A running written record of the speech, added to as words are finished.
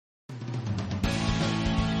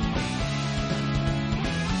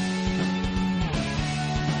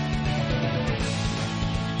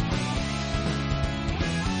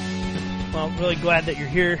Well, really glad that you're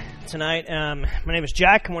here tonight. My name is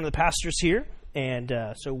Jack. I'm one of the pastors here, and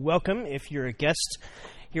so welcome if you're a guest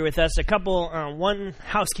here with us. One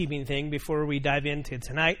housekeeping thing before we dive into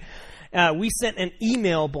tonight. We sent an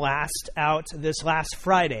email blast out this last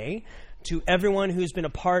Friday to everyone who's been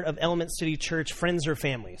a part of Element City Church, friends or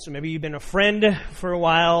family. So maybe you've been a friend for a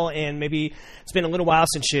while, and maybe it's been a little while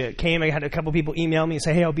since you came. I had a couple people email me and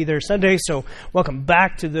say, hey, I'll be there Sunday. So welcome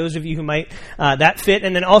back to those of you who might that fit.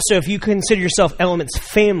 And then also, if you consider yourself Element's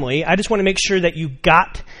family, I just want to make sure that you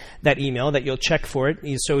got that email, that you'll check for it.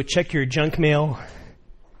 So check your junk mail,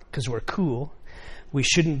 because we're cool. We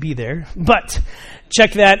shouldn't be there, but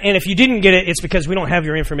check that. And if you didn't get it, it's because we don't have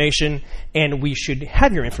your information, and we should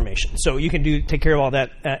have your information. So you can take care of all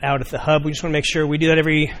that out at the hub. We just want to make sure we do that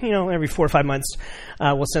every 4 or 5 months.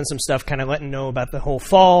 We'll send some stuff, kind of letting know about the whole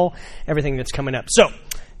fall, everything that's coming up. So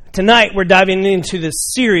tonight we're diving into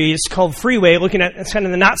this series called Freeway, looking at kind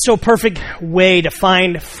of the not so perfect way to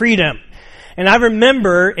find freedom. And I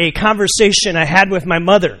remember a conversation I had with my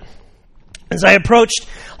mother as I approached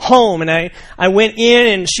home, and I went in,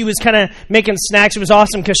 and she was kind of making snacks. It was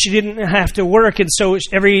awesome because she didn't have to work, and so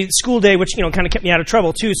every school day, which kind of kept me out of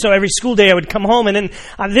trouble too, so every school day I would come home, and then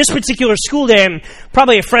on this particular school day, I'm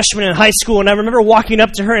probably a freshman in high school, and I remember walking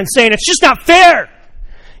up to her and saying, it's just not fair.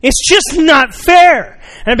 It's just not fair.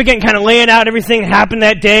 And I began kind of laying out everything that happened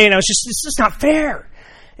that day, and it's just not fair.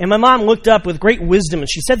 And my mom looked up with great wisdom,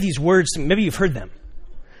 and she said these words to me. Maybe you've heard them.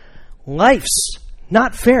 Life's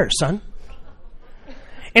not fair, son.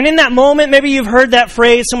 And in that moment, maybe you've heard that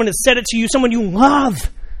phrase, someone has said it to you, someone you love.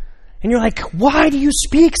 And you're like, why do you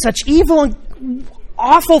speak such evil and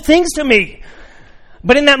awful things to me?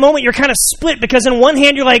 But in that moment, you're kind of split, because on one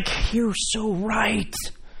hand, you're like, you're so right.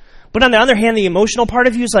 But on the other hand, the emotional part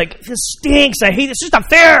of you is like, this stinks, I hate this, it's just not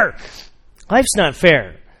fair. Life's not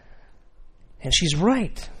fair. And she's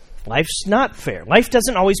right. Life's not fair. Life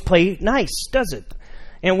doesn't always play nice, does it?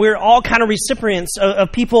 And we're all kind of recipients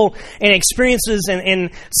of people and experiences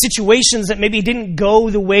and situations that maybe didn't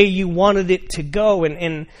go the way you wanted it to go.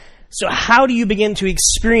 And so how do you begin to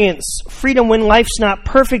experience freedom when life's not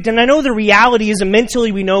perfect? And I know the reality is that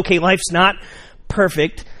mentally we know, okay, life's not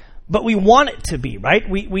perfect, but we want it to be, right?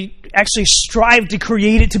 We actually strive to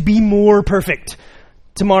create it to be more perfect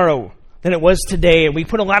tomorrow than it was today. And we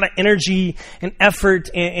put a lot of energy and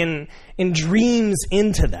effort and dreams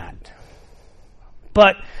into that.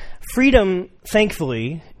 But freedom,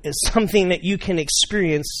 thankfully, is something that you can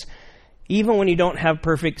experience even when you don't have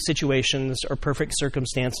perfect situations or perfect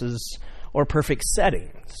circumstances or perfect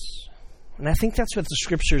settings. And I think that's what the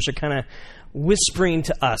scriptures are kind of whispering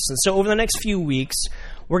to us. And so over the next few weeks,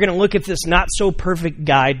 we're going to look at this not-so-perfect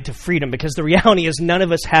guide to freedom, because the reality is none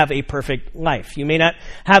of us have a perfect life. You may not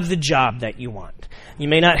have the job that you want. You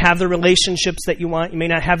may not have the relationships that you want. You may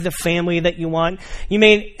not have the family that you want.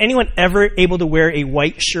 Anyone ever able to wear a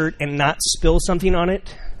white shirt and not spill something on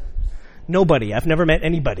it? Nobody. I've never met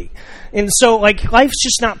anybody. And so, life's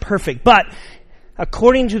just not perfect. But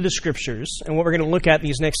according to the scriptures, and what we're going to look at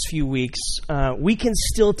these next few weeks, we can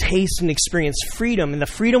still taste and experience freedom, and the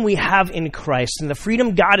freedom we have in Christ, and the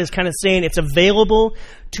freedom God is kind of saying it's available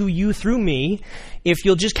to you through me if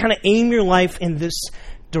you'll just kind of aim your life in this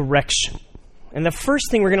direction. And the first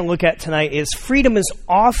thing we're going to look at tonight is freedom is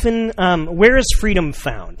often, where is freedom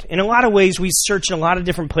found? In a lot of ways, we search in a lot of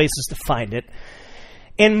different places to find it.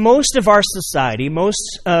 And most of our society,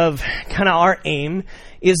 most of kind of our aim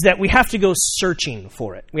is that we have to go searching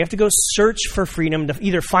for it. We have to go search for freedom to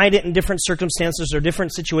either find it in different circumstances or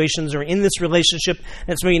different situations, or in this relationship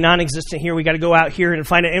that's maybe non-existent here. We got to go out here and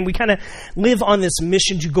find it. And we kind of live on this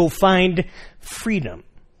mission to go find freedom.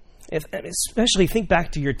 Especially think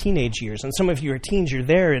back to your teenage years. And some of you are teens, you're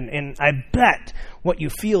there. And I bet what you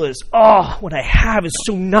feel is, what I have is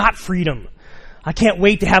so not freedom. I can't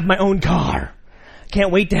wait to have my own car. I can't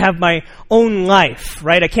wait to have my own life,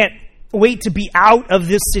 right? I can't wait to be out of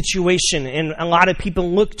this situation. And a lot of people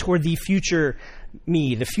look toward the future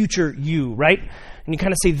me, the future you, right? And you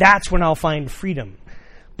kind of say, that's when I'll find freedom.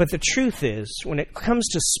 But the truth is, when it comes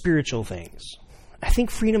to spiritual things, I think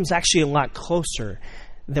freedom's actually a lot closer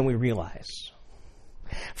than we realize.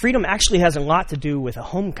 Freedom actually has a lot to do with a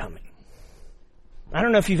homecoming. I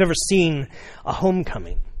don't know if you've ever seen a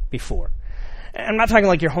homecoming before. I'm not talking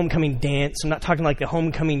like your homecoming dance. I'm not talking like the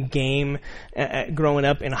homecoming game growing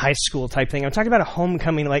up in high school type thing. I'm talking about a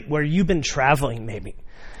homecoming like where you've been traveling maybe.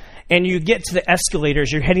 And you get to the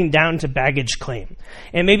escalators, you're heading down to baggage claim.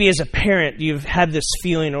 And maybe as a parent, you've had this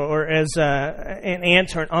feeling, or as an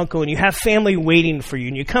aunt or an uncle, and you have family waiting for you.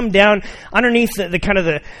 And you come down underneath the kind of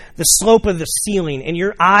the slope of the ceiling, and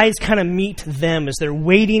your eyes kind of meet them as they're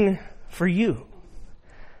waiting for you.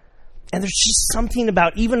 And there's just something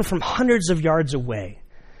about, even from hundreds of yards away,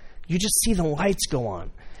 you just see the lights go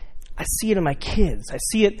on. I see it in my kids. I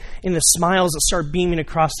see it in the smiles that start beaming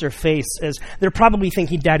across their face as they're probably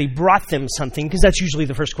thinking Daddy brought them something, because that's usually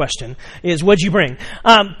the first question, is what'd you bring?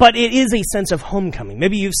 But it is a sense of homecoming.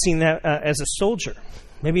 Maybe you've seen that as a soldier.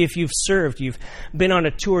 Maybe if you've served, you've been on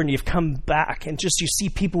a tour and you've come back and just you see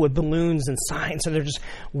people with balloons and signs and they're just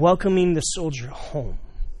welcoming the soldier home.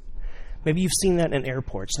 Maybe you've seen that in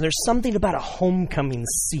airports. And there's something about a homecoming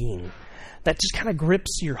scene that just kind of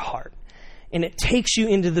grips your heart. And it takes you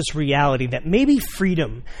into this reality that maybe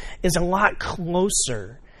freedom is a lot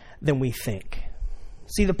closer than we think.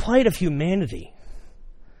 See, the plight of humanity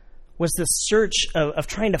was this search of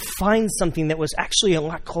trying to find something that was actually a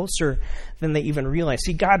lot closer than they even realized.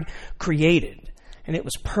 See, God created, and it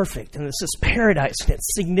was perfect, and this is paradise, and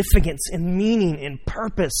its significance and meaning and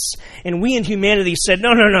purpose. And we in humanity said,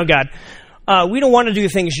 no, God, we don't want to do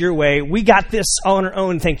things your way. We got this on our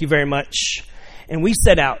own, thank you very much. And we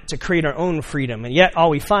set out to create our own freedom, and yet all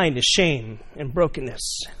we find is shame and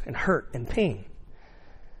brokenness and hurt and pain.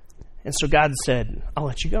 And so God said, I'll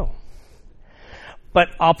let you go. But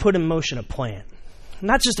I'll put in motion a plan.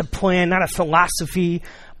 Not just a plan, not a philosophy,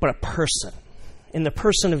 but a person. In the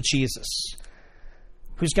person of Jesus,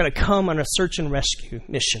 who's going to come on a search and rescue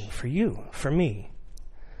mission for you, for me.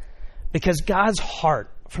 Because God's heart,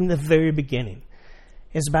 from the very beginning,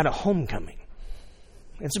 is about a homecoming.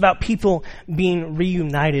 It's about people being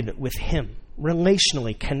reunited with Him,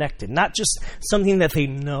 relationally connected. Not just something that they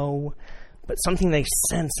know, but something they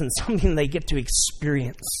sense and something they get to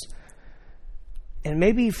experience. And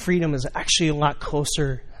maybe freedom is actually a lot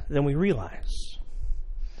closer than we realize.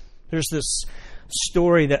 There's this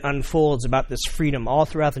story that unfolds about this freedom all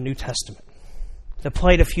throughout the New Testament. The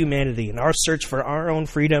plight of humanity and our search for our own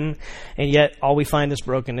freedom, and yet all we find is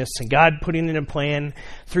brokenness. And God putting in a plan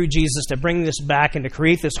through Jesus to bring this back and to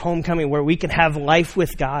create this homecoming where we can have life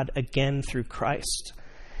with God again through Christ.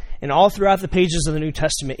 And all throughout the pages of the New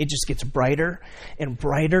Testament, it just gets brighter and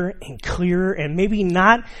brighter and clearer, and maybe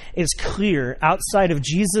not as clear outside of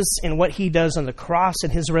Jesus and what He does on the cross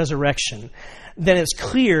and His resurrection than as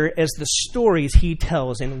clear as the stories He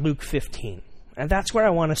tells in Luke 15. And that's where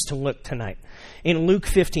I want us to look tonight. In Luke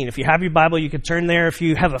 15, if you have your Bible, you can turn there. If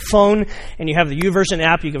you have a phone and you have the YouVersion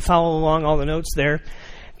app, you can follow along all the notes there.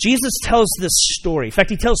 Jesus tells this story. In fact,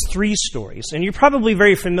 He tells 3 stories. And you're probably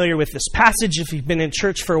very familiar with this passage if you've been in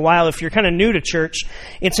church for a while. If you're kind of new to church,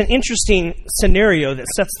 it's an interesting scenario that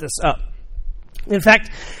sets this up. In fact,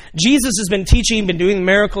 Jesus has been teaching, been doing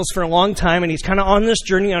miracles for a long time, and He's kind of on this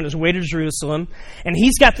journey on His way to Jerusalem. And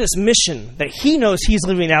He's got this mission that He knows He's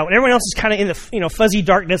living out. And everyone else is kind of in the fuzzy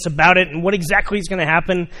darkness about it and what exactly is going to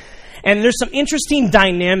happen. And there's some interesting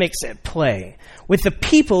dynamics at play with the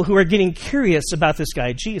people who are getting curious about this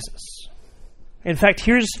guy, Jesus. In fact,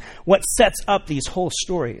 here's what sets up these whole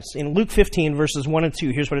stories. In Luke 15, verses 1 and 2,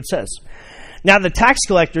 here's what it says. Now the tax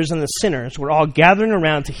collectors and the sinners were all gathering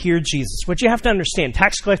around to hear Jesus. What you have to understand,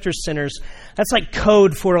 tax collectors, sinners, that's like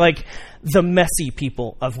code for like the messy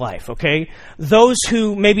people of life, okay? Those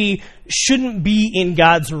who maybe shouldn't be in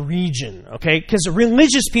God's region, okay? Because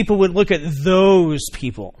religious people would look at those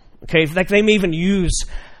people, okay? Like they may even use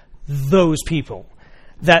those people,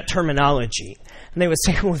 that terminology. And they would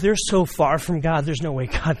say, well, they're so far from God, there's no way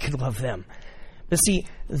God could love them. But see,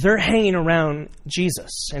 they're hanging around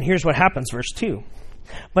Jesus. And here's what happens, verse 2.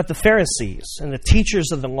 But the Pharisees and the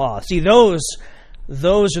teachers of the law, see, those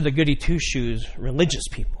are the goody two-shoes religious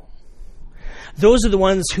people. Those are the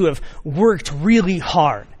ones who have worked really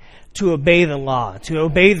hard to obey the law, to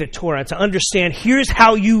obey the Torah, to understand here's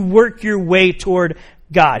how you work your way toward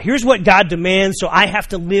God. Here's what God demands, so I have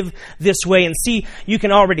to live this way. And see, you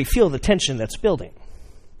can already feel the tension that's building.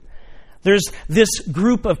 There's this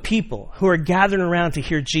group of people who are gathering around to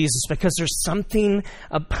hear Jesus because there's something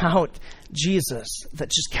about Jesus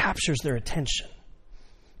that just captures their attention.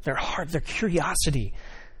 Their heart, their curiosity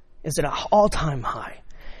is at an all-time high.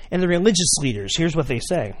 And the religious leaders, here's what they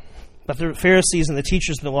say. But the Pharisees and the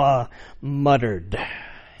teachers of the law muttered.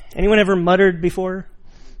 Anyone ever muttered before?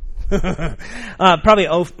 Probably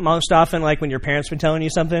most often like when your parents been telling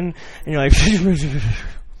you something and you're like...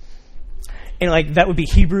 And like that would be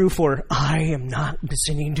Hebrew for, I am not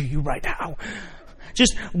listening to you right now.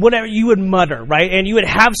 Just whatever you would mutter, right? And you would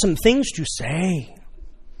have some things to say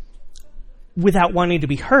without wanting to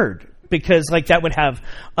be heard. Because like that would have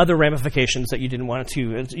other ramifications that you didn't want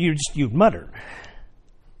to. You'd mutter.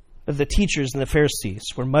 But the teachers and the Pharisees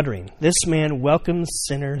were muttering, this man welcomes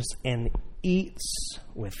sinners and eats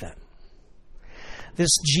with them.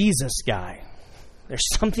 This Jesus guy, there's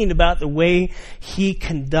something about the way he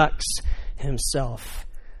conducts himself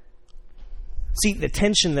See, the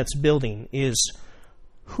tension that's building is,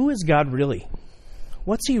 who is God really?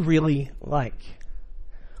 What's he really like?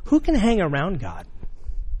 Who can hang around God?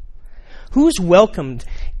 Who's welcomed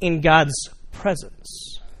in God's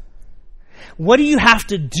presence? What do you have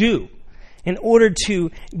to do in order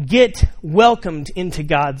to get welcomed into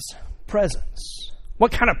God's presence?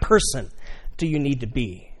 What kind of person do you need to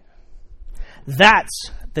be?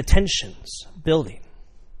 That's the tensions building.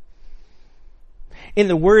 In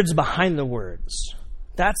the words behind the words,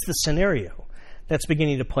 that's the scenario that's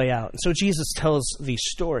beginning to play out. And so Jesus tells these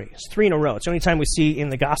stories, 3 in a row. It's the only time we see in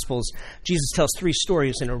the Gospels Jesus tells 3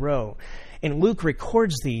 stories in a row. And Luke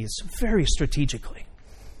records these very strategically.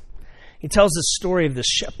 He tells the story of the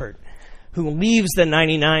shepherd who leaves the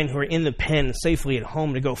 99 who are in the pen safely at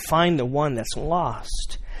home to go find the one that's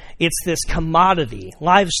lost. It's this commodity.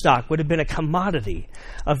 Livestock would have been a commodity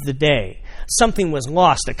of the day. Something was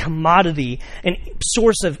lost, a commodity, an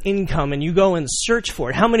source of income, and you go and search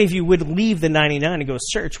for it. How many of you would leave the 99 and go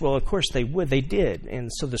search? Well, of course they would. They did.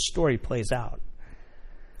 And so the story plays out.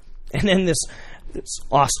 And then this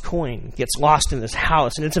lost coin gets lost in this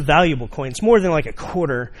house, and it's a valuable coin. It's more than like a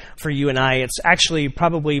quarter for you and I. It's actually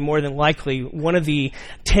probably more than likely one of the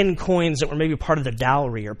 10 coins that were maybe part of the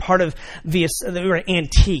dowry or part of they were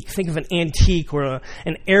antique. Think of an antique or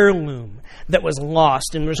an heirloom that was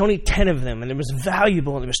lost, and there was only 10 of them, and it was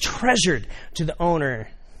valuable, and it was treasured to the owner.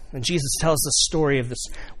 And Jesus tells the story of this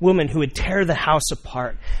woman who would tear the house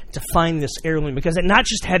apart to find this heirloom because it not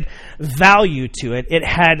just had value to it, it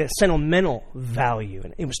had sentimental value.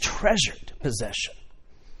 And it was treasured possession.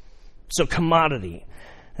 So commodity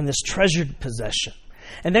and this treasured possession.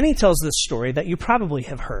 And then he tells this story that you probably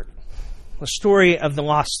have heard. The story of the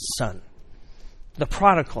lost son. The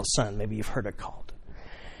prodigal son, maybe you've heard it called.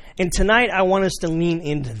 And tonight I want us to lean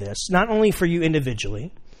into this, not only for you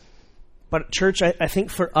individually, but church, I think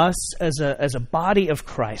for us as a body of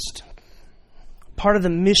Christ, part of the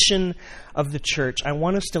mission of the church, I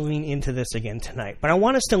want us to lean into this again tonight. But I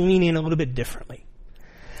want us to lean in a little bit differently.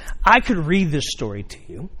 I could read this story to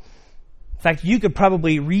you. In fact, you could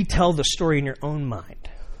probably retell the story in your own mind.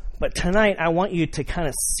 But tonight, I want you to kind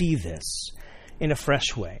of see this in a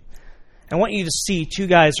fresh way. I want you to see 2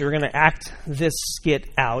 guys who are going to act this skit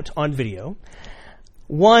out on video.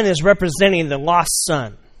 One is representing the lost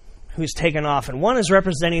son who's taken off, and one is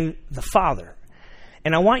representing the father.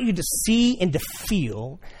 And I want you to see and to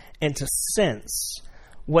feel and to sense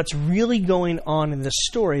what's really going on in the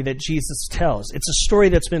story that Jesus tells. It's a story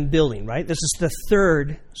that's been building, right? This is the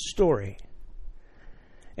 3rd story.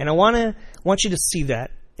 And I want you to see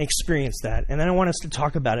that, experience that, and then I want us to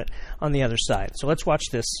talk about it on the other side. So let's watch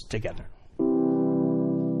this together.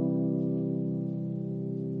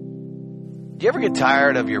 Do you ever get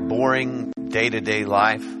tired of your boring day-to-day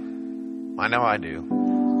life? I know I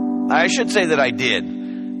do. I should say that I did.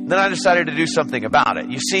 Then I decided to do something about it.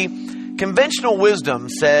 You see, conventional wisdom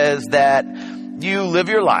says that you live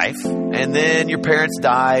your life and then your parents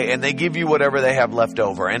die and they give you whatever they have left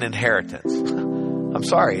over, an inheritance. I'm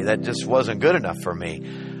sorry, that just wasn't good enough for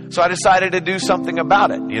me. So I decided to do something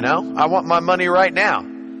about it, you know? I want my money right now.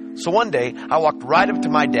 So one day, I walked right up to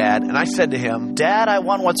my dad and I said to him, "Dad, I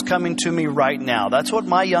want what's coming to me right now." That's what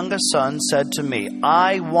my youngest son said to me.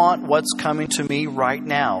 I want what's coming to me right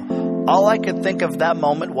now. All I could think of that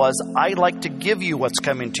moment was, I'd like to give you what's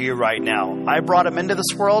coming to you right now. I brought him into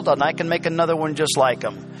this world and I can make another one just like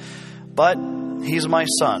him. But he's my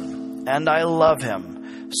son and I love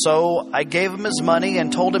him. So I gave him his money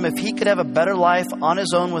and told him if he could have a better life on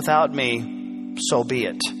his own without me, so be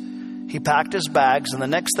it. He packed his bags, and the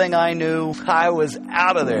next thing I knew, I was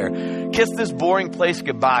out of there. Kissed this boring place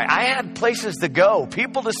goodbye. I had places to go,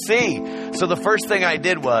 people to see. So the first thing I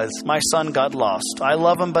did was, my son got lost. I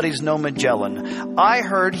love him, but he's no Magellan. I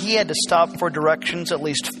heard he had to stop for directions at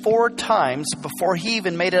least 4 times before he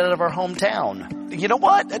even made it out of our hometown. You know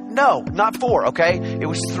what? No, not 4, okay? It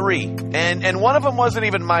was 3. And one of them wasn't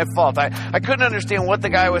even my fault. I couldn't understand what the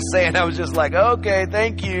guy was saying. I was just like, okay,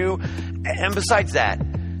 thank you. And besides that,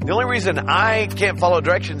 the only reason I can't follow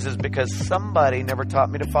directions is because somebody never taught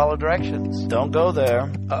me to follow directions. Don't go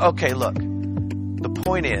there. Okay, look. The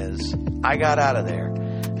point is, I got out of there,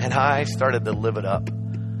 and I started to live it up.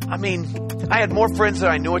 I mean, I had more friends than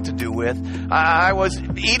I knew what to do with. I was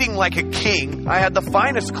eating like a king. I had the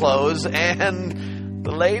finest clothes, and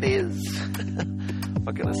the ladies.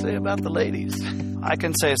 What can I say about the ladies? I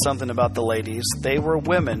can say something about the ladies. They were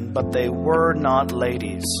women, but they were not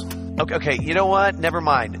ladies. Okay, you know what? Never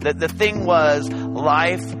mind. The thing was,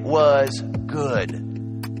 life was good.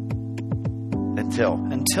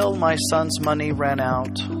 Until my son's money ran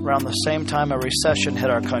out around the same time a recession hit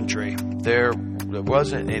our country. There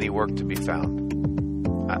wasn't any work to be found.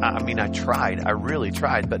 I mean, I tried. I really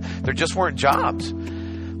tried, but there just weren't jobs.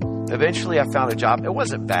 Eventually, I found a job. It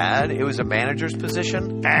wasn't bad. It was a manager's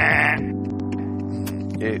position.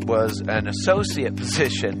 It was an associate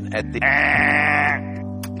position at the...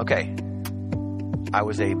 Okay. I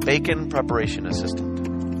was a bacon preparation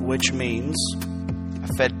assistant. Which means? I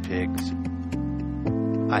fed pigs.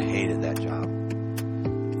 I hated that job.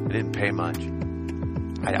 It didn't pay much.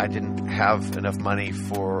 I didn't have enough money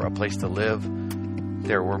for a place to live.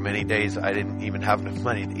 There were many days I didn't even have enough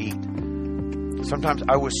money to eat. Sometimes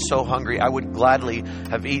I was so hungry, I would gladly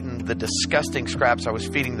have eaten the disgusting scraps I was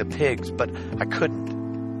feeding the pigs, but I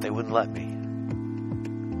couldn't. They wouldn't let me.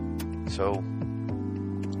 So,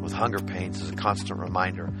 with hunger pains as a constant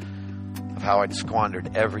reminder of how I'd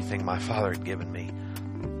squandered everything my father had given me,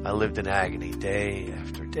 I lived in agony day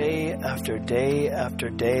after day. Day after day after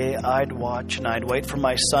day, I'd watch and I'd wait for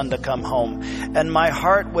my son to come home. And my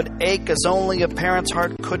heart would ache as only a parent's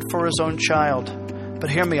heart could for his own child. But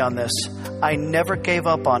hear me on this. I never gave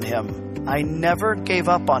up on him. I never gave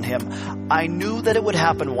up on him. I knew that it would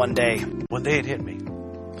happen one day. One day it hit me.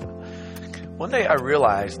 One day I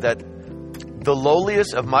realized that the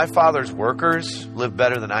lowliest of my father's workers lived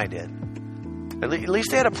better than I did. At least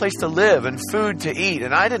they had a place to live and food to eat,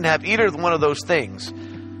 and I didn't have either one of those things.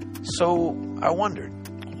 So I wondered,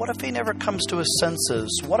 what if he never comes to his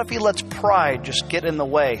senses? What if he lets pride just get in the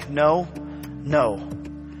way? No.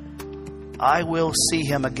 I will see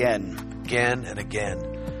him again. Again and again.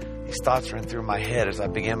 These thoughts ran through my head as I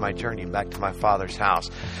began my journey back to my father's house.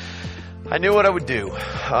 I knew what I would do.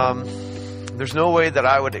 There's no way that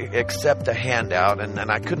I would accept a handout, and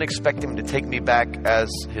I couldn't expect him to take me back as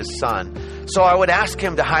his son. So I would ask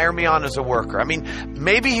him to hire me on as a worker. I mean,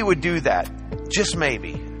 maybe he would do that. Just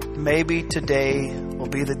maybe. Maybe today will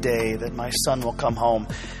be the day that my son will come home.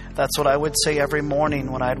 That's what I would say every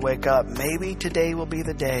morning when I'd wake up. Maybe today will be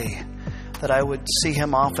the day that I would see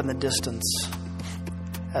him off in the distance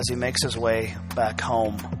as he makes his way back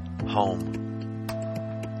home. Home.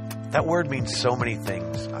 That word means so many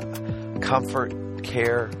things. Comfort,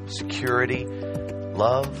 care, security,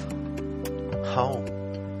 love, home.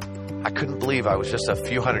 I couldn't believe I was just a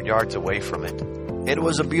few hundred yards away from it. It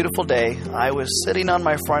was a beautiful day. I was sitting on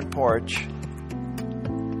my front porch,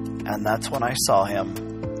 and that's when I saw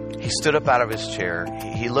him. He stood up out of his chair.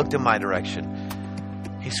 He looked in my direction.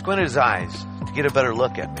 He squinted his eyes to get a better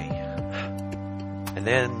look at me. And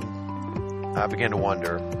then I began to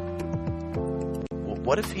wonder, well,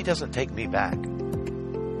 what if he doesn't take me back?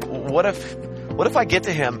 What if I get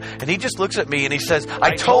to him and he just looks at me and he says,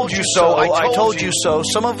 I told you so, I told you so.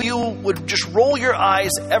 Some of you would just roll your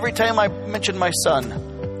eyes every time I mentioned my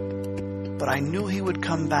son. But I knew he would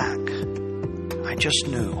come back. I just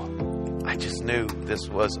knew this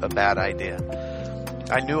was a bad idea.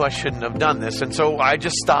 I knew I shouldn't have done this, and so I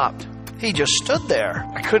just stopped. He just stood there.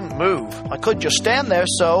 I couldn't move. I couldn't just stand there,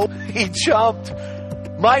 so... He jumped.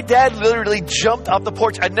 My dad literally jumped off the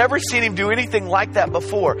porch. I'd never seen him do anything like that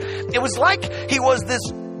before. It was like he was this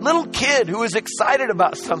little kid who was excited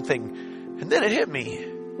about something. And then it hit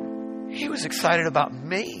me. He was excited about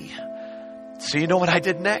me. So you know what I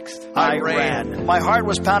did next? I ran. My heart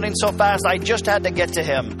was pounding so fast, I just had to get to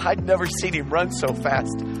him. I'd never seen him run so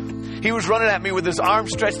fast. He was running at me with his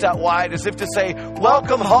arms stretched out wide as if to say,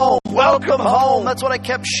 welcome home, welcome home. That's what I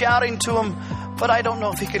kept shouting to him. But I don't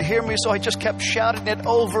know if he could hear me, so I just kept shouting it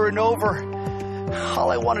over and over. All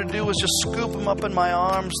I wanted to do was just scoop him up in my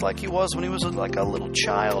arms like he was when he was like a little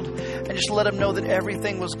child and just let him know that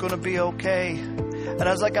everything was going to be okay. And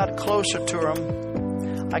as I got closer to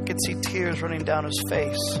him, I could see tears running down his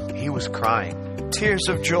face. He was crying. Tears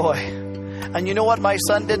of joy. And you know what my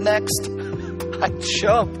son did next? I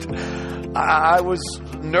jumped. I was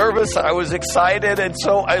nervous. I was excited. And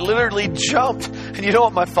so I literally jumped. And you know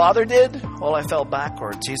what my father did? Well, I fell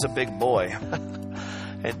backwards. He's a big boy.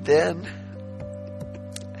 And then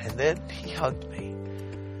he hugged me.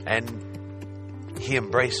 And he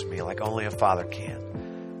embraced me like only a father can.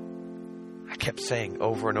 I kept saying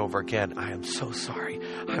over and over again, I am so sorry.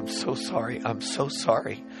 I'm so sorry. I'm so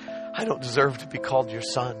sorry. I don't deserve to be called your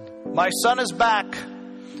son. My son is back.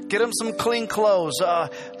 Get him some clean clothes.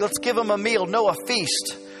 Let's give him a meal. No, a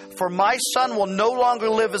feast. For my son will no longer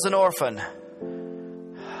live as an orphan.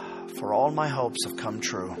 For all my hopes have come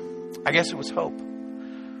true. I guess it was hope.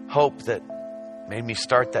 Hope that made me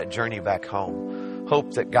start that journey back home.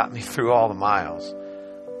 Hope that got me through all the miles.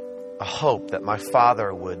 A hope that my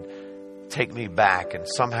father would take me back and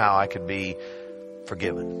somehow I could be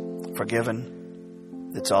forgiven.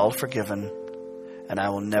 Forgiven. It's all forgiven. And I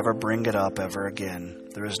will never bring it up ever again.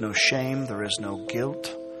 There is no shame. There is no guilt.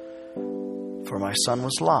 For my son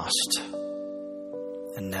was lost.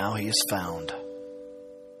 and now he is found.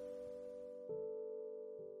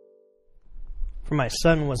 For my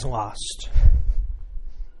son was lost,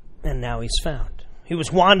 and now he's found. He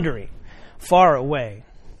was wandering far away,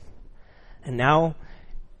 and now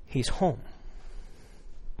he's home.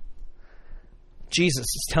 Jesus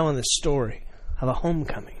is telling the story of a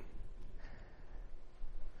homecoming.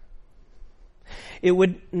 It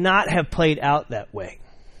would not have played out that way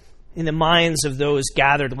in the minds of those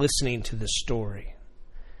gathered listening to the story.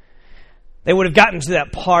 They would have gotten to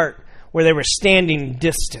that part where they were standing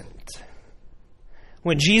distant.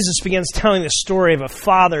 When Jesus begins telling the story of a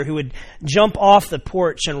father who would jump off the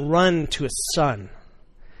porch and run to his son,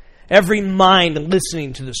 every mind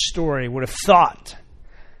listening to the story would have thought,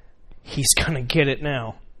 he's going to get it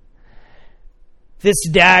now. This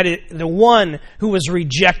dad, the one who was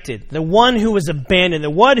rejected, the one who was abandoned, the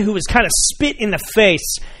one who was kind of spit in the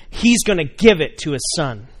face, he's going to give it to his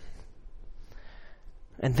son.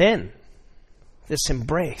 And then this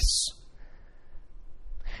embrace.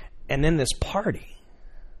 And then this party.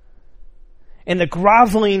 And the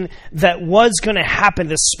groveling that was going to happen,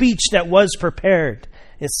 the speech that was prepared,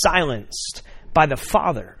 is silenced by the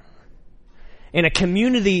father. In a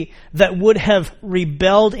community that would have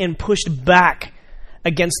rebelled and pushed back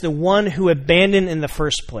against the one who abandoned in the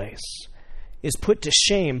first place, is put to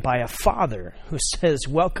shame by a father who says,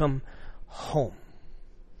 welcome home.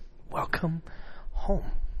 Welcome home.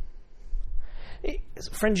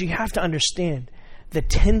 Friends, you have to understand the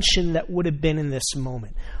tension that would have been in this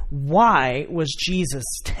moment. Why was Jesus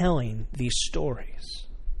telling these stories?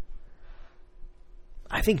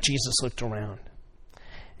 I think Jesus looked around.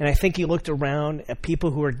 And I think he looked around at people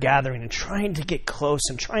who were gathering and trying to get close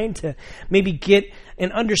and trying to maybe get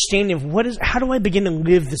an understanding of how do I begin to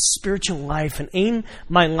live this spiritual life and aim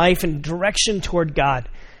my life in direction toward God.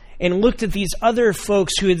 And looked at these other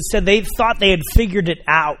folks who had said they thought they had figured it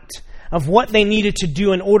out of what they needed to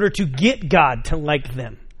do in order to get God to like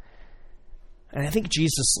them. And I think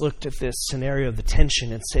Jesus looked at this scenario of the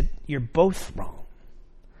tension and said, you're both wrong.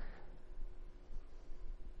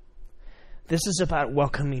 This is about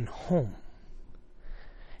welcoming home.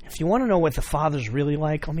 If you want to know what the Father's really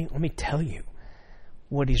like, let me tell you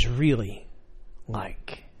what he's really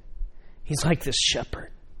like. He's like this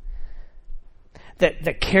shepherd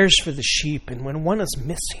that cares for the sheep, and when one is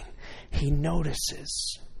missing, he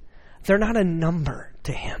notices. They're not a number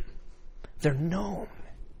to him. They're known.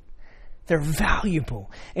 They're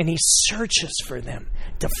valuable, and he searches for them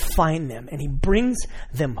to find them, and he brings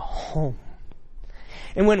them home.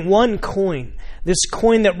 And when one coin, this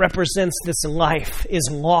coin that represents this life, is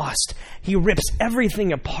lost, he rips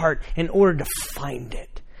everything apart in order to find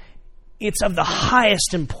it. It's of the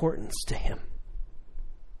highest importance to him.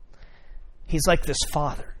 He's like this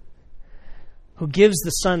father who gives the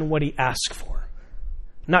son what he asks for.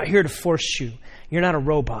 I'm not here to force you. You're not a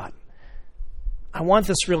robot. I want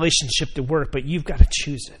this relationship to work, but you've got to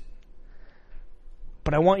choose it.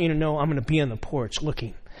 But I want you to know I'm going to be on the porch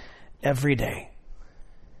looking every day.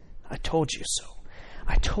 I told you so.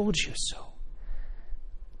 I told you so.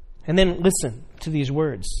 And then listen to these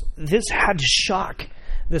words. This had to shock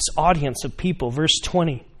this audience of people. Verse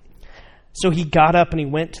 20. So he got up and he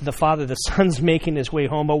went to the father. The son's making his way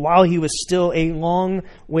home. But while he was still a long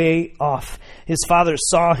way off, his father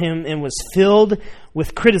saw him and was filled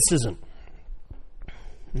with criticism.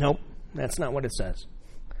 Nope, that's not what it says.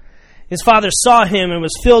 His father saw him and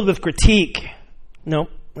was filled with critique. Nope,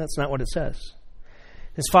 that's not what it says.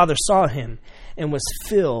 His father saw him and was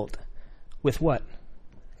filled with what?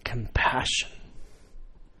 Compassion.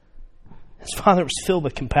 His father was filled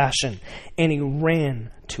with compassion, and he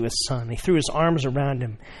ran to his son. He threw his arms around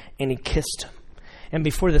him, and he kissed him. And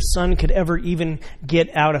before the son could ever even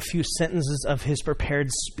get out a few sentences of his prepared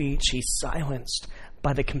speech, he's silenced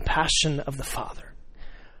by the compassion of the father,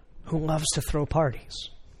 who loves to throw parties,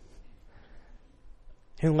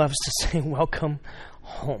 who loves to say, welcome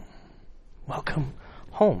home. Welcome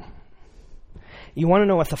home. You want to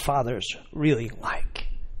know what the Father's really like?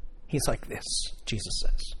 He's like this, Jesus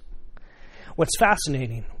says. What's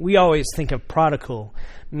fascinating, we always think of prodigal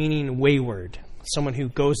meaning wayward, someone who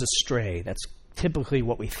goes astray. That's typically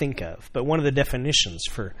what we think of. But one of the definitions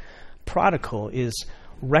for prodigal is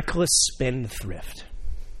reckless spendthrift.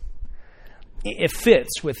 It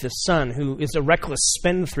fits with the son who is a reckless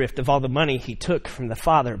spendthrift of all the money he took from the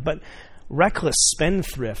father. But reckless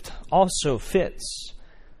spendthrift also fits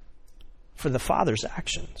for the father's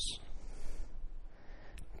actions.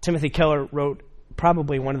 Timothy Keller wrote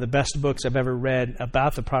probably one of the best books I've ever read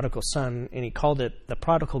about the prodigal son, and he called it The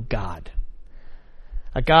Prodigal God.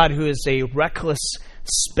 A God who is a reckless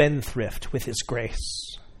spendthrift with his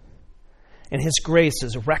grace. And his grace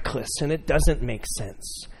is reckless, and it doesn't make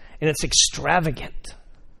sense. And it's extravagant.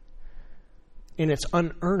 And it's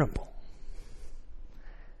unearnable.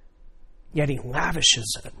 Yet he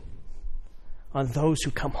lavishes it on those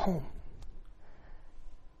who come home.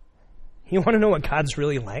 You want to know what God's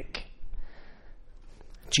really like?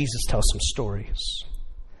 Jesus tells some stories.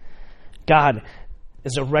 God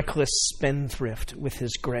is a reckless spendthrift with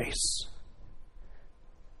his grace.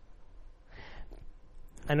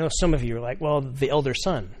 I know some of you are like, well, the elder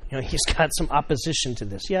son, he's got some opposition to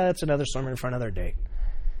this. Yeah, that's another sermon for another day.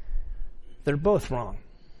 They're both wrong.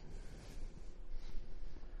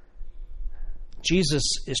 Jesus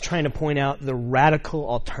is trying to point out the radical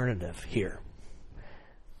alternative here.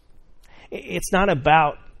 It's not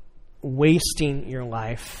about wasting your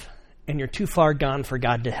life and you're too far gone for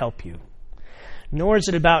God to help you. Nor is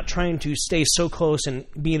it about trying to stay so close and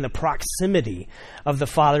be in the proximity of the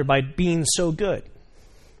Father by being so good.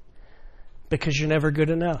 Because you're never good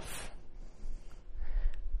enough.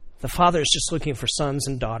 The Father is just looking for sons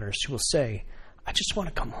and daughters who will say, I just want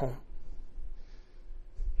to come home.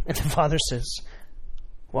 And the Father says,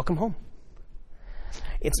 welcome home.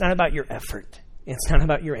 It's not about your effort. It's not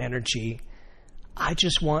about your energy. I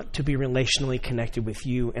just want to be relationally connected with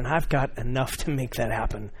you, and I've got enough to make that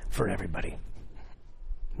happen for everybody.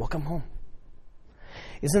 Welcome home.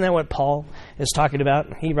 Isn't that what Paul is talking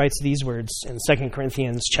about? He writes these words in 2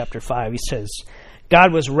 Corinthians chapter 5. He says,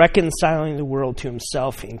 God was reconciling the world to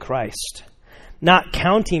himself in Christ, not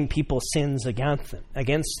counting people's sins against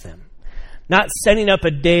them. Not setting up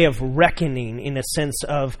a day of reckoning in a sense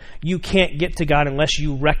of you can't get to God unless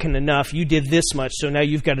you reckon enough. You did this much, so now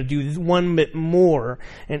you've got to do one bit more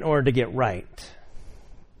in order to get right.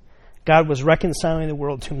 God was reconciling the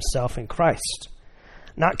world to himself in Christ,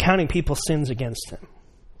 not counting people's sins against them.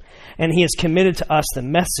 And he has committed to us the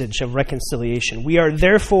message of reconciliation. We are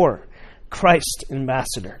therefore Christ's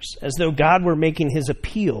ambassadors, as though God were making his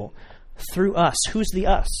appeal through us. Who's the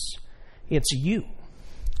us? It's you.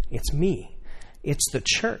 It's me. It's the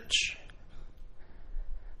church.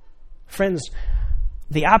 Friends,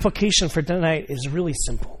 the application for tonight is really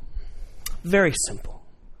simple. Very simple.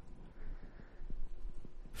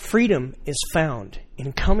 Freedom is found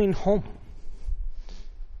in coming home.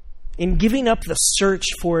 In giving up the search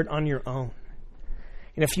for it on your own.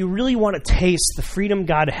 And if you really want to taste the freedom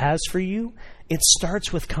God has for you, it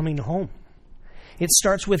starts with coming home. It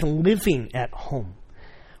starts with living at home.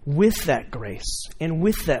 With that grace, and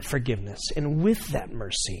with that forgiveness, and with that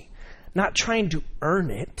mercy. Not trying to earn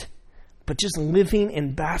it, but just living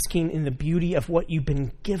and basking in the beauty of what you've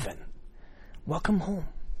been given. Welcome home.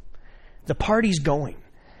 The party's going.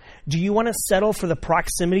 Do you want to settle for the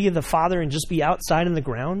proximity of the Father and just be outside in the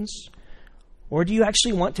grounds? Or do you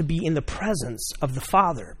actually want to be in the presence of the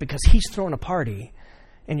Father because he's throwing a party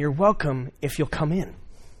and you're welcome if you'll come in?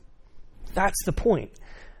 That's the point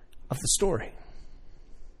of the story.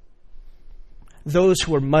 Those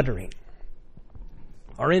who are muttering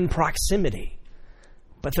are in proximity,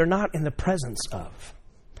 but they're not in the presence of.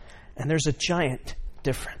 And there's a giant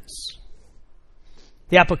difference.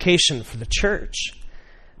 The application for the church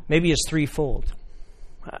maybe is threefold.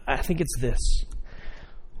 I think it's this.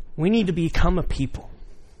 We need to become a people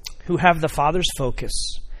who have the Father's focus,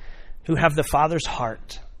 who have the Father's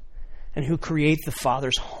heart, and who create the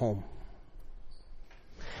Father's home.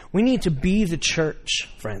 We need to be the church,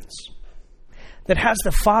 friends, that has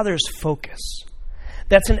the Father's focus.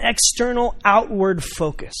 That's an external, outward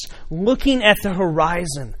focus, looking at the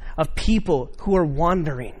horizon of people who are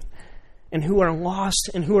wandering and who are lost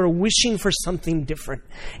and who are wishing for something different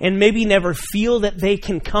and maybe never feel that they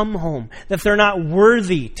can come home, that they're not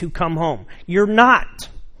worthy to come home. You're not.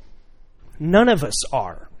 None of us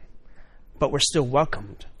are. But we're still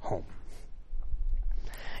welcomed home.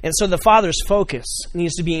 And so the Father's focus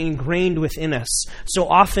needs to be ingrained within us. So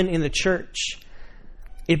often in the church,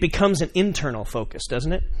 it becomes an internal focus,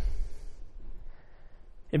 doesn't it?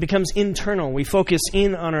 It becomes internal. We focus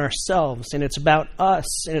in on ourselves, and it's about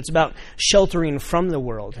us, and it's about sheltering from the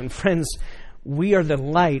world. And friends, we are the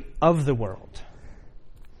light of the world.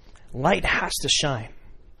 Light has to shine.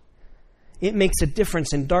 It makes a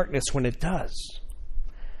difference in darkness when it does.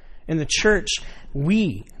 In the church,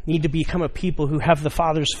 we need to become a people who have the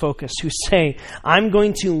Father's focus, who say, I'm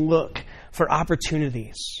going to look for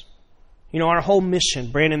opportunities. You know, our whole mission,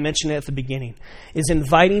 Brandon mentioned it at the beginning, is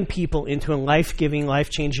inviting people into a life-giving,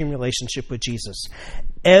 life-changing relationship with Jesus.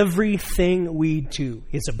 Everything we do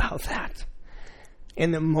is about that.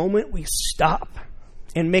 And the moment we stop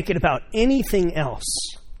and make it about anything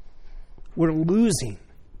else, we're losing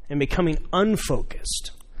and becoming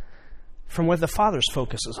unfocused from what the Father's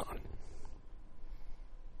focus is on.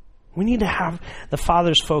 We need to have the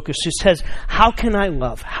Father's focus who says, how can I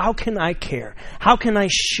love? How can I care? How can I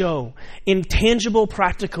show in tangible,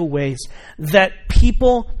 practical ways that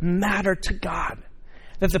people matter to God?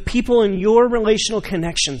 That the people in your relational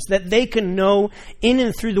connections, that they can know in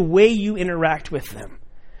and through the way you interact with them,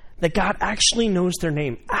 that God actually knows their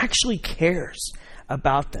name, actually cares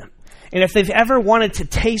about them. And if they've ever wanted to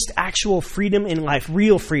taste actual freedom in life,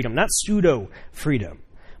 real freedom, not pseudo freedom,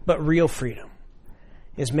 but real freedom,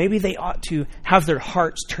 is maybe they ought to have their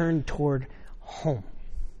hearts turned toward home.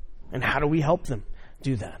 And how do we help them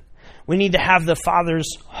do that? We need to have the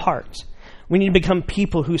Father's heart. We need to become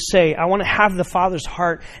people who say, I want to have the Father's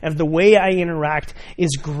heart, and the way I interact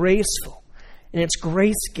is graceful, and it's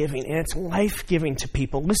grace-giving, and it's life-giving to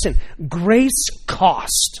people. Listen, grace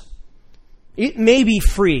costs. It may be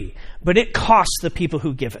free, but it costs the people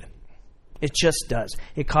who give it. It just does.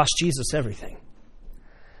 It costs Jesus everything.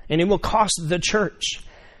 And it will cost the church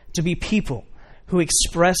to be people who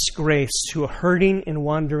express grace to a hurting and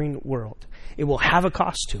wandering world. It will have a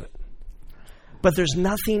cost to it. But there's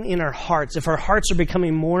nothing in our hearts. If our hearts are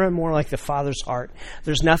becoming more and more like the Father's heart,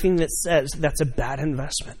 there's nothing that says that's a bad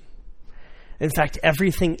investment. In fact,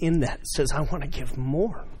 everything in that says, I want to give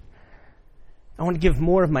more. I want to give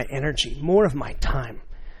more of my energy, more of my time,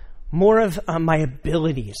 more of my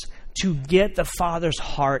abilities to get the Father's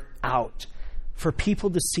heart out for people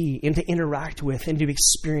to see and to interact with and to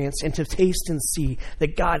experience and to taste and see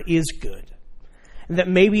that God is good. And that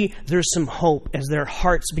maybe there's some hope as their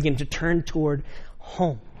hearts begin to turn toward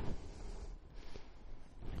home.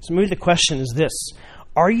 So maybe the question is this: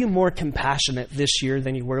 are you more compassionate this year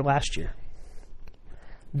than you were last year?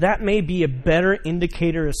 That may be a better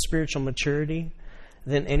indicator of spiritual maturity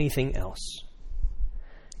than anything else.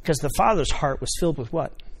 Because the Father's heart was filled with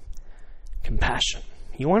what? Compassion.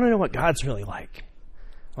 You want to know what God's really like?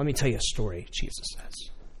 Let me tell you a story, Jesus says.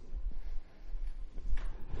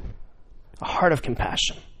 A heart of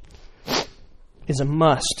compassion is a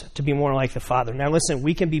must to be more like the Father. Now listen,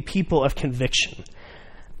 we can be people of conviction.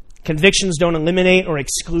 Convictions don't eliminate or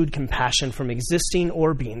exclude compassion from existing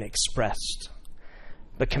or being expressed.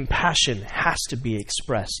 But compassion has to be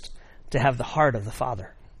expressed to have the heart of the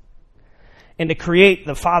Father. And to create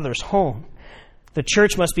the Father's home, the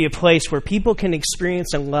church must be a place where people can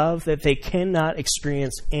experience a love that they cannot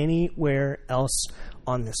experience anywhere else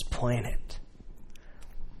on this planet.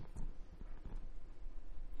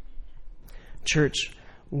 Church,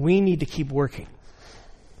 we need to keep working,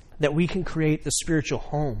 that we can create the spiritual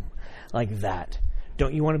home like that.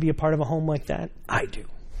 Don't you want to be a part of a home like that? I do.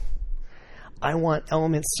 I want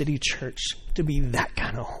Element City Church to be that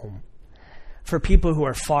kind of home for people who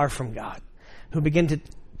are far from God, who begin to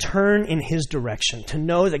turn in His direction, to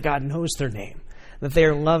know that God knows their name, that they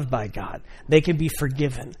are loved by God, they can be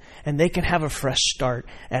forgiven, and they can have a fresh start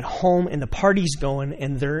at home, and the party's going,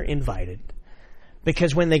 and they're invited.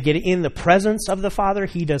 Because when they get in the presence of the Father,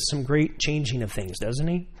 He does some great changing of things, doesn't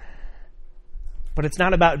He? But it's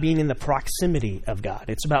not about being in the proximity of God.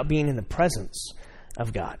 It's about being in the presence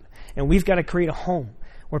of God. And we've got to create a home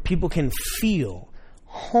where people can feel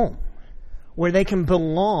home, where they can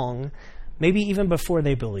belong, maybe even before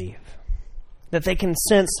they believe. That they can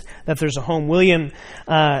sense that there's a home. William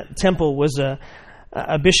Temple was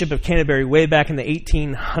a bishop of Canterbury way back in the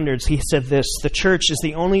 1800s. He said this: the church is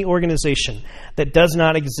the only organization that does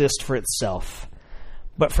not exist for itself,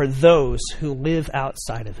 but for those who live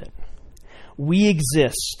outside of it. We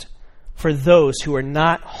exist for those who are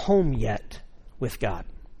not home yet with God.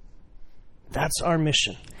 That's our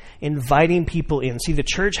mission, inviting people in. See, the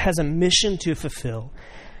church has a mission to fulfill,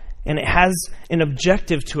 and it has an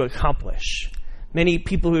objective to accomplish. Many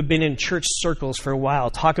people who have been in church circles for a while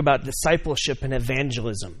talk about discipleship and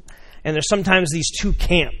evangelism. And there's sometimes these two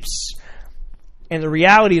camps. And the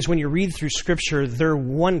reality is when you read through Scripture, they're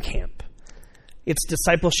one camp. It's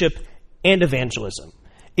discipleship and evangelism.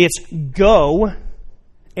 It's go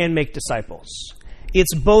and make disciples.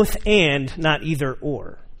 It's both and, not either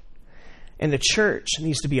or. And the church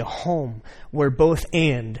needs to be a home where both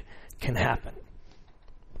and can happen.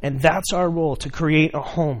 And that's our role, to create a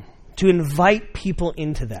home, to invite people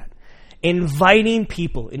into that. Inviting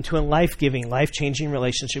people into a life-giving, life-changing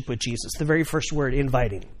relationship with Jesus. The very first word,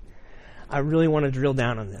 inviting. I really want to drill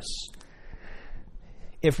down on this.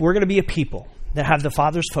 If we're going to be a people that have the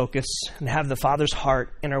Father's focus and have the Father's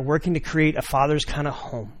heart and are working to create a Father's kind of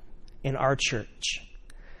home in our church,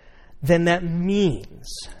 then that means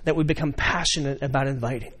that we become passionate about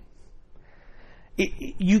inviting.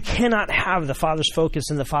 You cannot have the Father's focus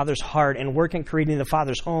and the Father's heart and work in creating the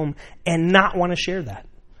Father's home and not want to share that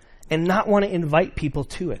and not want to invite people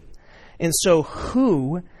to it. And so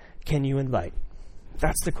who can you invite?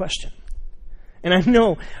 That's the question. And I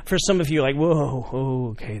know for some of you, like, whoa,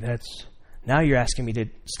 okay, now you're asking me to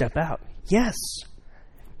step out. Yes.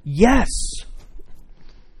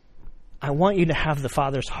 I want you to have the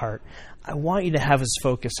Father's heart. I want you to have His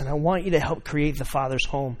focus, and I want you to help create the Father's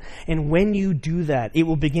home. And when you do that, it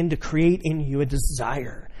will begin to create in you a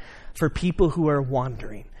desire for people who are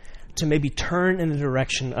wandering to maybe turn in the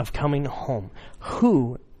direction of coming home.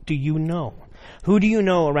 Who do you know? Who do you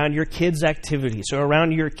know around your kids' activities or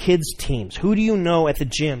around your kids' teams? Who do you know at the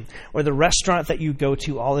gym or the restaurant that you go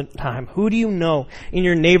to all the time? Who do you know in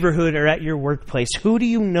your neighborhood or at your workplace? Who do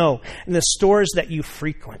you know in the stores that you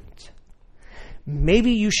frequent?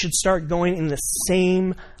 Maybe you should start going in the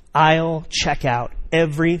same aisle checkout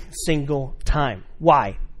every single time.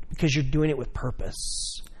 Why? Because you're doing it with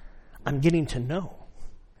purpose. I'm getting to know.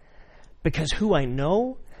 Because who I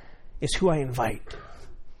know is who I invite.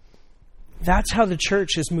 That's how the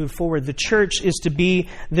church has moved forward. The church is to be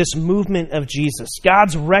this movement of Jesus.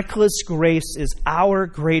 God's reckless grace is our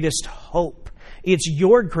greatest hope. It's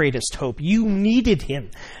your greatest hope. You needed Him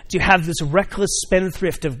to have this reckless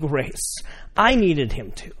spendthrift of grace. I needed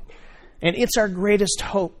Him to. And it's our greatest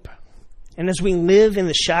hope. And as we live in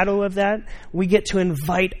the shadow of that, we get to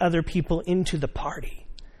invite other people into the party.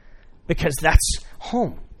 Because that's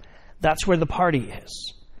home. That's where the party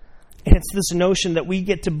is. And it's this notion that we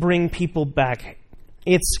get to bring people back.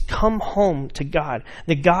 It's come home to God,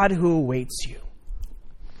 the God who awaits you.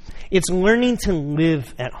 It's learning to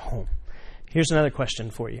live at home. Here's another question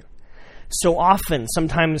for you. So often,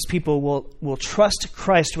 sometimes people will trust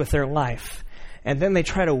Christ with their life, and then they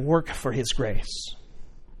try to work for His grace.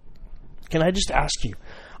 Can I just ask you,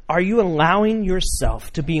 are you allowing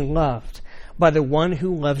yourself to be loved by the one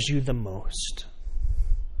who loves you the most?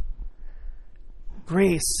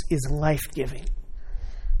 Grace is life-giving.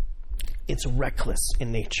 It's reckless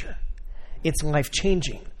in nature. It's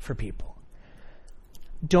life-changing for people.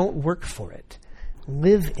 Don't work for it.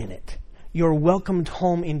 Live in it. You're welcomed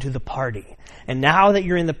home into the party. And now that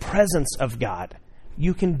you're in the presence of God,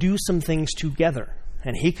 you can do some things together.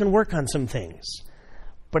 And He can work on some things.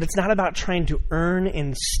 But it's not about trying to earn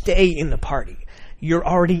and stay in the party. You're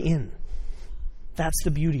already in. That's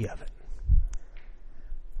the beauty of it.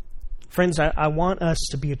 Friends, I want us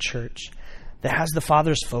to be a church that has the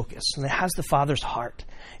Father's focus and that has the Father's heart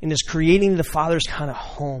and is creating the Father's kind of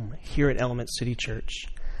home here at Element City Church.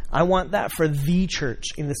 I want that for the church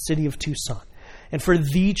in the city of Tucson and for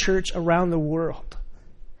the church around the world.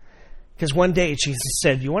 Because one day Jesus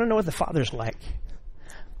said, you want to know what the Father's like?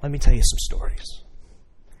 Let me tell you some stories.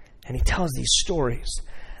 And He tells these stories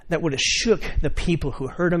that would have shook the people who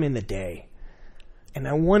heard Him in the day. And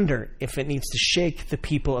I wonder if it needs to shake the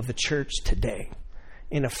people of the church today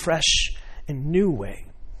in a fresh and new way.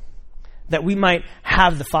 That we might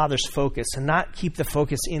have the Father's focus and not keep the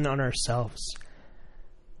focus in on ourselves.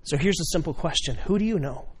 So here's a simple question. Who do you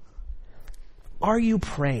know? Are you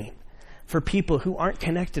praying for people who aren't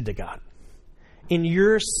connected to God? In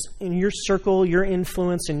your circle, your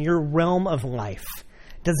influence, in your realm of life,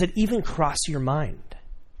 does it even cross your mind?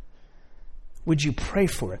 Would you pray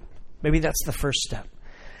for it? Maybe that's the first step.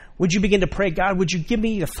 Would you begin to pray, God, would you give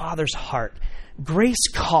me the Father's heart? Grace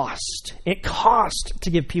cost. It cost to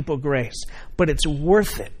give people grace, but it's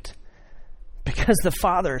worth it because the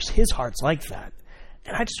Father's, His heart's like that.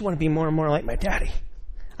 And I just want to be more and more like my daddy.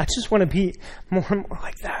 I just want to be more and more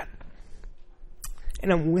like that.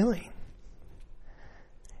 And I'm willing.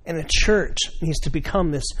 And the church needs to become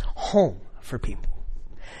this home for people.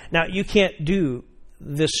 Now, you can't do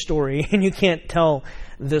this story and you can't tell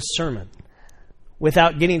this sermon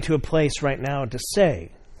without getting to a place right now to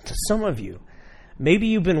say to some of you, maybe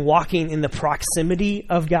you've been walking in the proximity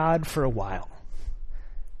of God for a while.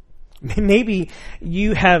 Maybe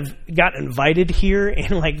you have got invited here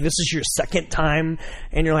and like this is your second time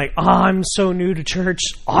and you're like, oh, I'm so new to church.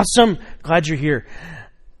 Awesome. Glad you're here.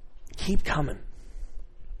 Keep coming.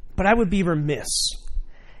 But I would be remiss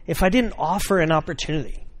if I didn't offer an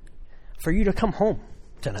opportunity for you to come home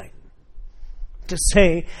tonight.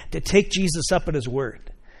 To take Jesus up at His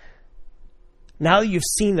word. Now that you've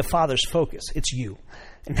seen the Father's focus, it's you.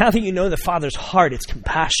 And now that you know the Father's heart, it's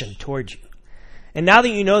compassion towards you. And now that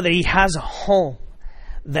you know that He has a home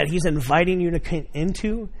that He's inviting you to come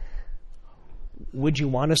into, would you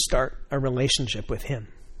want to start a relationship with Him?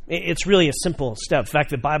 It's really a simple step. In fact,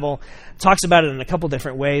 the Bible talks about it in a couple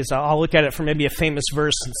different ways. I'll look at it from maybe a famous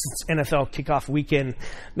verse since it's NFL kickoff weekend.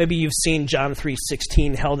 Maybe you've seen John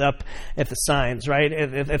 3:16 held up at the signs, right?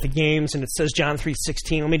 At the games, and it says John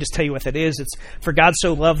 3:16. Let me just tell you what that is. It's, for God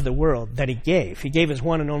so loved the world that He gave. He gave His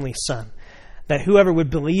one and only Son, that whoever would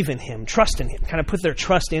believe in Him, trust in Him, kind of put their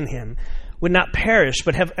trust in Him, would not perish,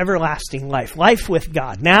 but have everlasting life. Life with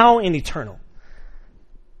God, now and eternal.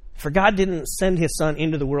 For God didn't send his Son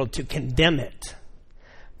into the world to condemn it,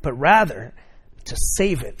 but rather to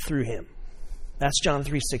save it through him. That's John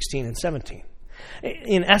 3:16 and 17.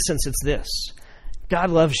 In essence, it's this. God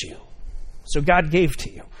loves you, so God gave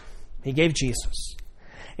to you. He gave Jesus.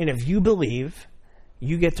 And if you believe,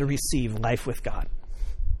 you get to receive life with God.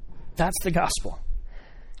 That's the gospel.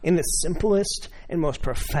 In the simplest and most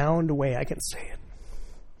profound way I can say it.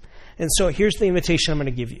 And so here's the invitation I'm going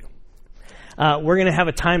to give you. We're going to have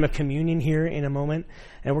a time of communion here in a moment,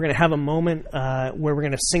 and we're going to have a moment where we're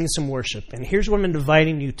going to sing some worship. And here's what I'm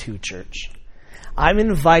inviting you to, church. I'm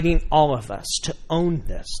inviting all of us to own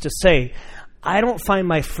this, to say, I don't find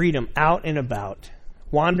my freedom out and about,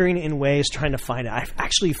 wandering in ways trying to find it. I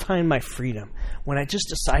actually find my freedom when I just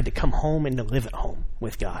decide to come home and to live at home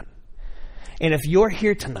with God. And if you're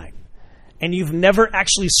here tonight and you've never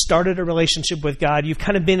actually started a relationship with God, you've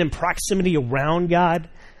kind of been in proximity around God,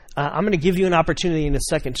 I'm going to give you an opportunity in a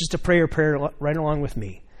second just to pray a prayer right along with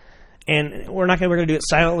me. And we're going to do it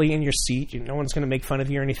silently in your seat. No one's going to make fun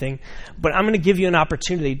of you or anything. But I'm going to give you an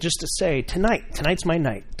opportunity just to say, tonight's my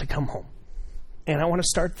night to come home. And I want to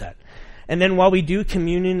start that. And then while we do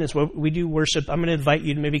communion, as we do worship, I'm going to invite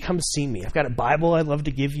you to maybe come see me. I've got a Bible I'd love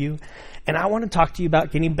to give you. And I want to talk to you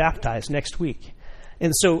about getting baptized next week.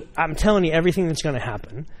 And so I'm telling you everything that's going to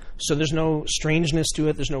happen. So there's no strangeness to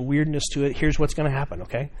it. There's no weirdness to it. Here's what's going to happen,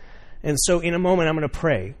 okay? And so in a moment, I'm going to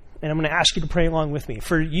pray. And I'm going to ask you to pray along with me.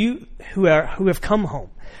 For you who have come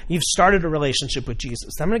home, you've started a relationship with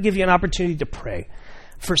Jesus. I'm going to give you an opportunity to pray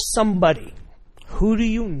for somebody. Who do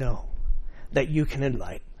you know that you can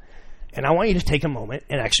invite? And I want you to take a moment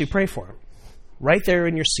and actually pray for them. Right there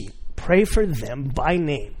in your seat. Pray for them by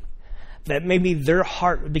name. That maybe their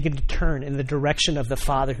heart would begin to turn in the direction of the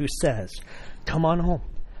Father who says, come on home.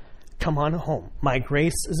 Come on home. My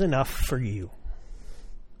grace is enough for you.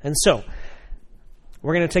 And so,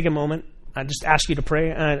 we're going to take a moment. I just ask you to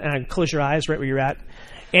pray and close your eyes right where you're at.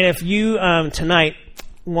 And if you tonight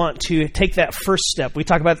want to take that first step, we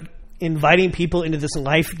talk about inviting people into this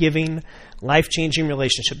life-giving, life-changing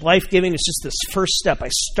relationship. Life-giving is just this first step. I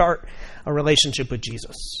start a relationship with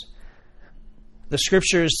Jesus. The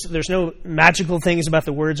scriptures, there's no magical things about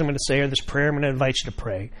the words I'm going to say or this prayer I'm going to invite you to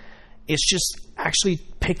pray. It's just actually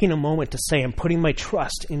picking a moment to say, I'm putting my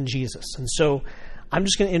trust in Jesus. And so I'm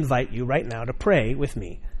just going to invite you right now to pray with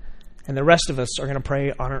me. And the rest of us are going to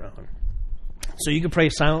pray on our own. So you can pray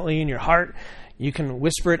silently in your heart. You can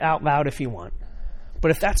whisper it out loud if you want. But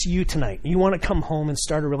if that's you tonight, you want to come home and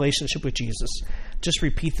start a relationship with Jesus, just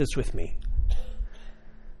repeat this with me.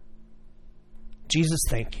 Jesus,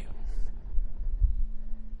 thank you.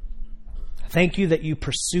 Thank you that you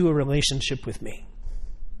pursue a relationship with me.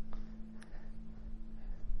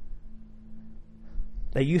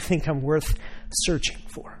 That you think I'm worth searching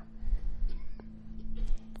for.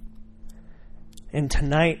 And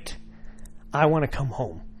tonight, I want to come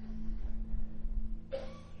home.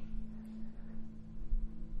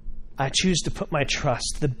 I choose to put my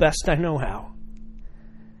trust, the best I know how,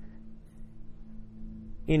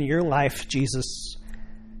 in your life, Jesus,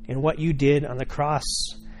 in what you did on the cross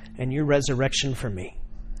and your resurrection for me.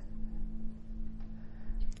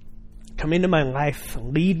 Come into my life,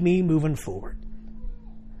 lead me moving forward.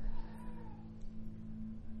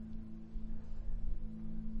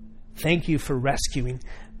 Thank you for rescuing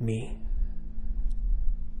me.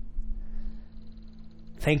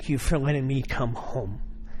 Thank you for letting me come home.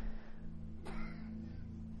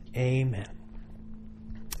 Amen.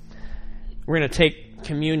 We're going to take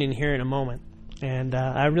communion here in a moment. And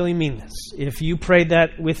I really mean this. If you prayed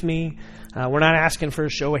that with me, we're not asking for a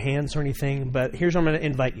show of hands or anything, but here's what I'm going to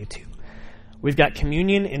invite you to. We've got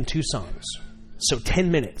communion in 2 songs. So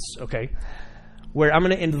 10 minutes, okay? Where I'm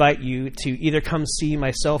going to invite you to either come see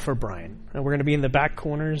myself or Brian. And we're going to be in the back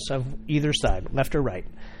corners of either side, left or right.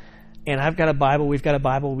 And I've got a Bible. We've got a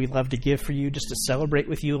Bible we'd love to give for you just to celebrate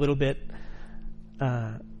with you a little bit.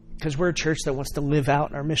 Because we're a church that wants to live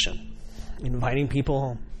out our mission. Inviting people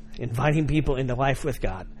home. Inviting people into life with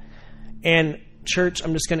God. And church,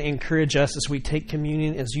 I'm just going to encourage us as we take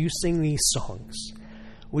communion, as you sing these songs,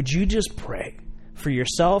 would you just pray for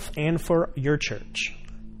yourself and for your church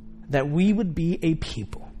that we would be a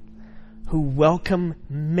people who welcome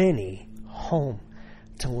many home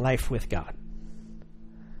to life with God.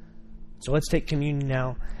 So let's take communion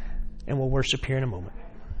now, and we'll worship here in a moment.